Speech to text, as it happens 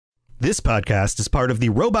This podcast is part of the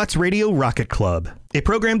Robots Radio Rocket Club, a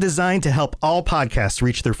program designed to help all podcasts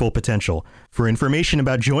reach their full potential. For information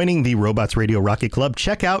about joining the Robots Radio Rocket Club,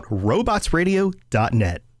 check out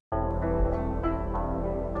robotsradio.net.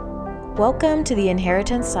 Welcome to the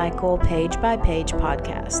Inheritance Cycle Page by Page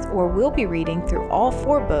podcast, where we'll be reading through all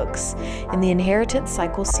 4 books in the Inheritance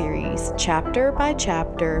Cycle series, chapter by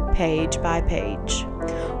chapter, page by page.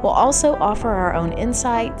 We'll also offer our own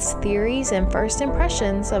insights, theories, and first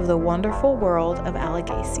impressions of the wonderful world of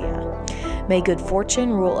Alagacia. May good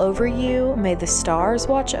fortune rule over you, may the stars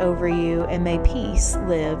watch over you, and may peace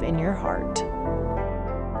live in your heart.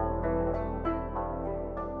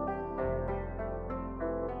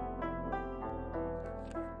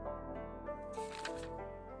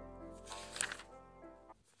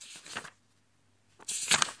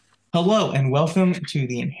 Hello, and welcome to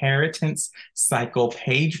the Inheritance Cycle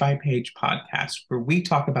Page by Page podcast, where we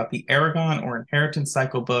talk about the Eragon or Inheritance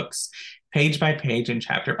Cycle books page by page and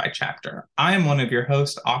chapter by chapter. I am one of your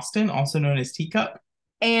hosts, Austin, also known as Teacup.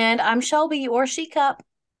 And I'm Shelby, or Shecup.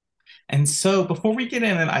 And so before we get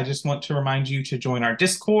in it, I just want to remind you to join our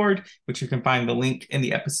Discord, which you can find the link in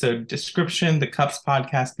the episode description, the Cups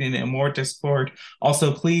Podcasting and More Discord.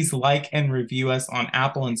 Also, please like and review us on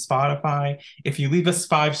Apple and Spotify. If you leave us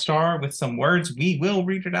 5-star with some words, we will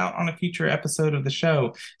read it out on a future episode of the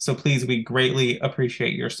show. So please, we greatly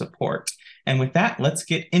appreciate your support. And with that, let's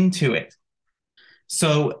get into it.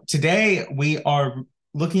 So today we are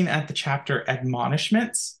looking at the chapter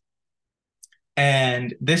Admonishments.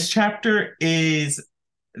 And this chapter is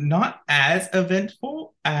not as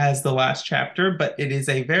eventful as the last chapter, but it is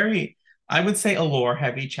a very, I would say, a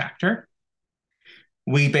lore-heavy chapter.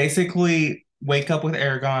 We basically wake up with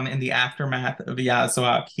Eragon in the aftermath of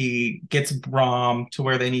Yazwak. He gets Braum to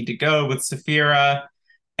where they need to go with Saphira,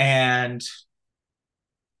 and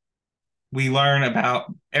we learn about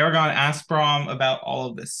Eragon asks Braum about all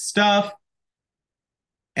of this stuff,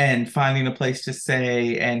 and finding a place to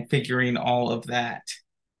stay and figuring all of that.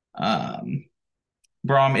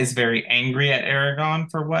 Braum is very angry at Eragon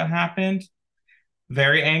for what happened.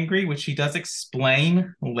 Very angry, which he does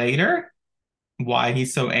explain later why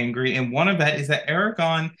he's so angry. And one of that is that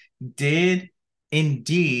Eragon did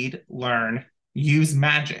indeed use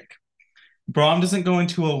magic. Braum doesn't go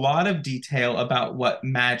into a lot of detail about what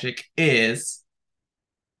magic is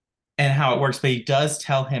and how it works, but he does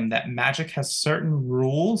tell him that magic has certain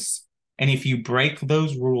rules, and if you break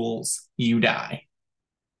those rules, you die.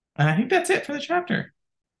 And I think that's it for the chapter.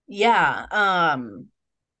 Yeah,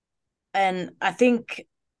 and I think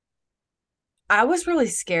I was really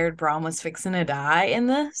scared Braum was fixing to die in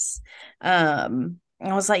this. I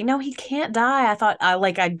was like, no, he can't die.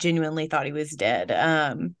 I genuinely thought he was dead.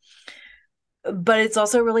 But it's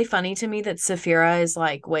also really funny to me that Saphira is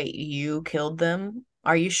like, wait, you killed them?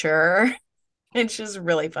 Are you sure? It's just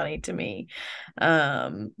really funny to me.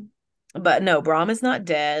 But no, Braum is not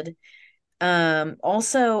dead.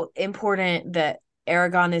 Also important that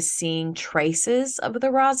Eragon is seeing traces of the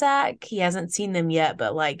Razak. He hasn't seen them yet,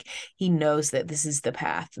 but he knows that this is the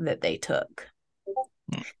path that they took.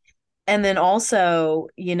 And then also,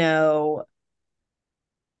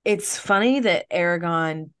 it's funny that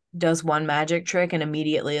Eragon does one magic trick and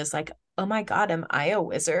immediately is like, oh my God, am I a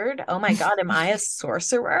wizard? Oh my God, am I a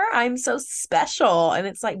sorcerer? I'm so special. And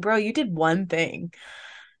it's like, bro, you did one thing.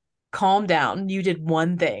 Calm down. You did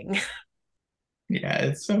one thing. Yeah,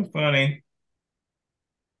 it's so funny.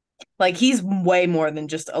 He's way more than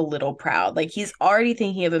just a little proud. He's already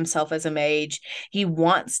thinking of himself as a mage. He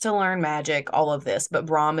wants to learn magic, all of this. But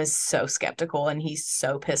Braum is so skeptical and he's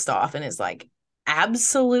so pissed off and is like,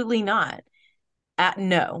 absolutely not.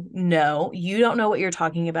 No, you don't know what you're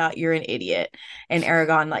talking about. You're an idiot. And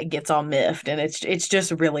Eragon gets all miffed, and it's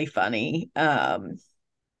just really funny. But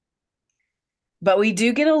we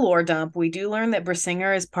do get a lore dump. We do learn that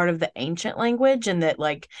Brisinger is part of the ancient language, and that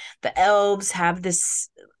the elves have this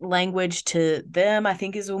language to them, I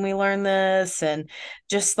think is when we learn this, and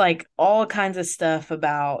just all kinds of stuff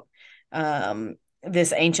about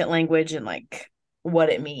this ancient language and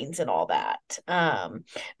what it means and all that.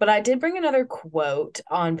 But I did bring another quote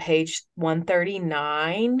on page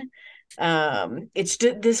 139.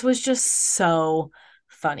 This was just so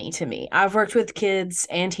funny to me. I've worked with kids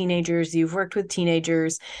and teenagers. You've worked with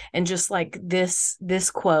teenagers, and just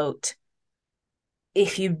this quote,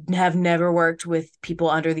 if you have never worked with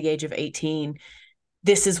people under the age of 18,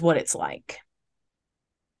 this is what it's like.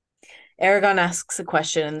 Eragon asks a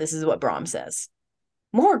question, and this is what Braum says.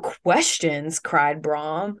 More questions, cried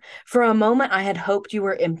Braum. For a moment I had hoped you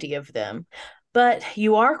were empty of them. But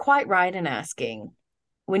you are quite right in asking.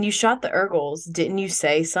 When you shot the Urgles, didn't you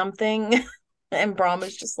say something? And Braum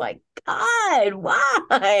is just like, God,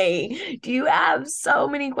 why do you have so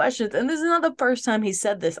many questions? And this is not the first time he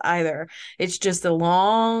said this either. It's just a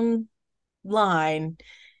long line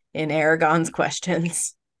in Eragon's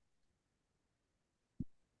questions.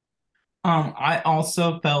 I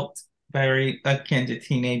also felt very akin to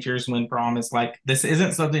teenagers when Brahm is like, this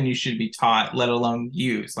isn't something you should be taught, let alone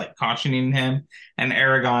use, like cautioning him. And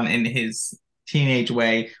Aragon in his teenage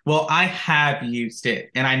way, well, I have used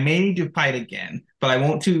it and I may need to fight again, but I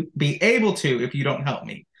won't to be able to if you don't help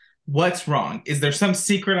me. What's wrong? Is there some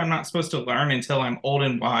secret I'm not supposed to learn until I'm old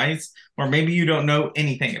and wise? Or maybe you don't know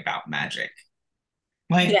anything about magic.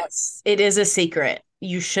 Like, Yes, it is a secret.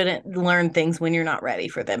 You shouldn't learn things when you're not ready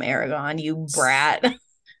for them, Eragon, you brat.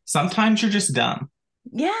 sometimes you're just dumb.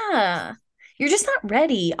 Yeah. You're just not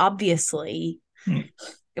ready, obviously. Hmm.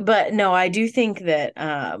 But no, I do think that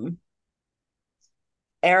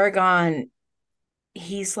Eragon,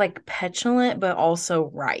 he's like petulant, but also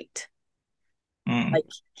right. Hmm. Like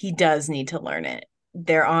he does need to learn it.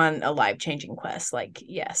 They're on a life-changing quest. Like,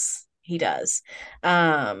 yes, he does.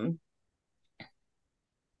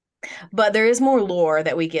 But there is more lore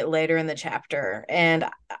that we get later in the chapter. And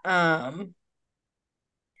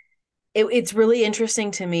it's really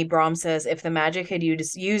interesting to me. Brahm says, if the magic had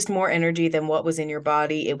used more energy than what was in your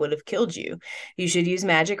body, it would have killed you. You should use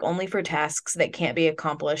magic only for tasks that can't be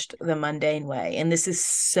accomplished the mundane way. And this is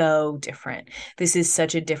so different. This is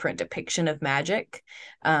such a different depiction of magic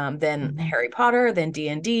than Harry Potter, than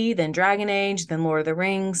D&D, than Dragon Age, than Lord of the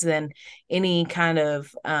Rings, than any kind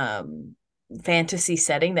of fantasy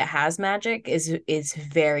setting that has magic is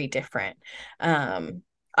very different.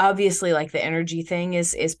 Obviously, like the energy thing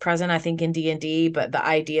is present, I think, in D&D, but the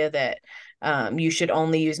idea that you should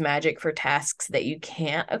only use magic for tasks that you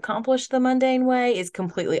can't accomplish the mundane way is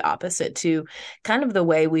completely opposite to kind of the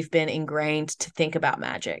way we've been ingrained to think about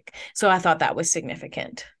magic. So I thought that was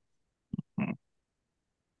significant.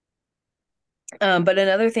 But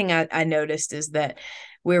another thing I noticed is that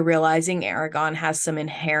we're realizing Eragon has some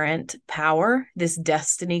inherent power. This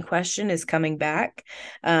destiny question is coming back.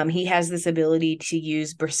 He has this ability to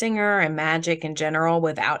use Bersinger and magic in general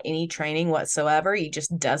without any training whatsoever. He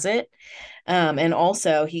just does it. And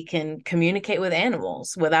also, he can communicate with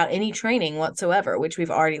animals without any training whatsoever, which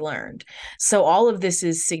we've already learned. So all of this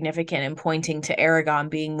is significant and pointing to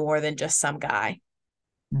Eragon being more than just some guy.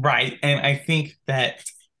 Right. And I think that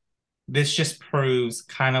this just proves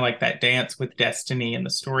kind of like that dance with destiny and the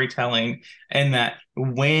storytelling, and that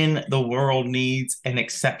when the world needs an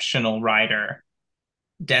exceptional writer,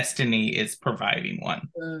 destiny is providing one,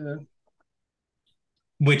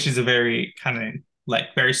 which is a very kind of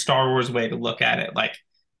like very Star Wars way to look at it. Like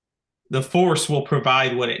the Force will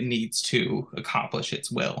provide what it needs to accomplish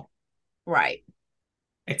its will. Right.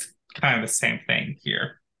 It's kind of the same thing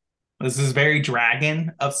here. This is very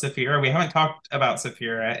Dragon of Saphira. We haven't talked about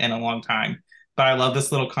Saphira in a long time, but I love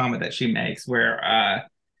this little comment that she makes where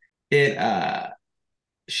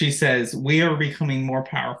she says, "We are becoming more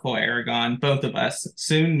powerful, Eragon, both of us.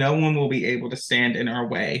 Soon no one will be able to stand in our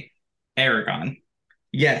way." Eragon,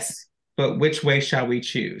 yes, but which way shall we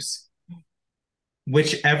choose?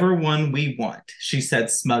 Whichever one we want, she said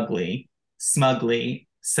smugly,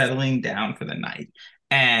 settling down for the night.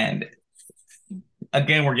 And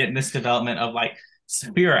again, we're getting this development of like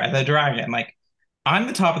Saphira, the dragon. Like, I'm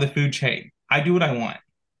the top of the food chain. I do what I want.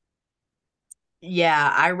 Yeah,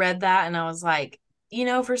 I read that and I was like,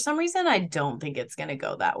 for some reason, I don't think it's going to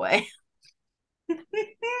go that way.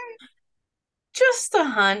 Just a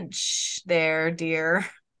hunch there, dear.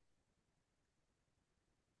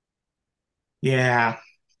 Yeah.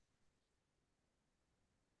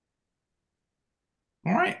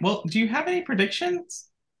 All right. Well, do you have any predictions?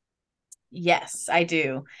 Yes, I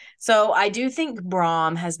do. So I do think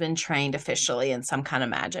Brahm has been trained officially in some kind of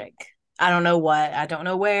magic. I don't know what, I don't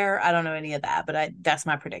know where, I don't know any of that, but that's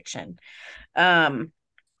my prediction. And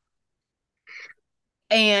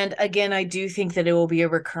again, I do think that it will be a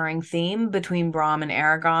recurring theme between Brahm and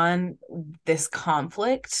Eragon, this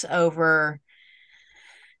conflict over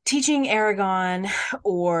teaching Eragon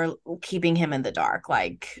or keeping him in the dark.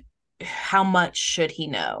 Like, how much should he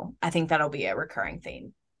know? I think that'll be a recurring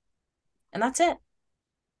theme. And that's it.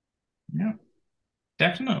 Yeah,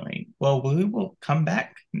 definitely. Well, we will come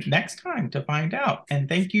back next time to find out. And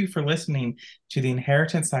thank you for listening to the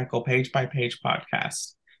Inheritance Cycle Page by Page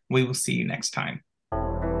podcast. We will see you next time.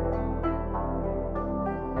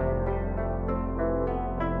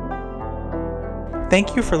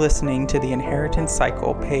 Thank you for listening to the Inheritance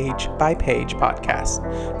Cycle Page by Page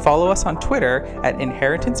podcast. Follow us on Twitter at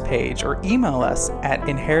InheritancePage or email us at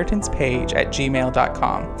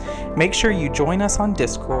inheritancepage@gmail.com. Make sure you join us on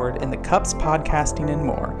Discord in the Cups Podcasting and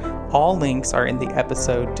more. All links are in the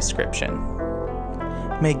episode description.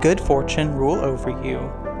 May good fortune rule over you,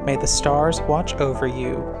 may the stars watch over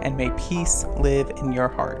you, and may peace live in your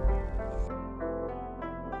heart.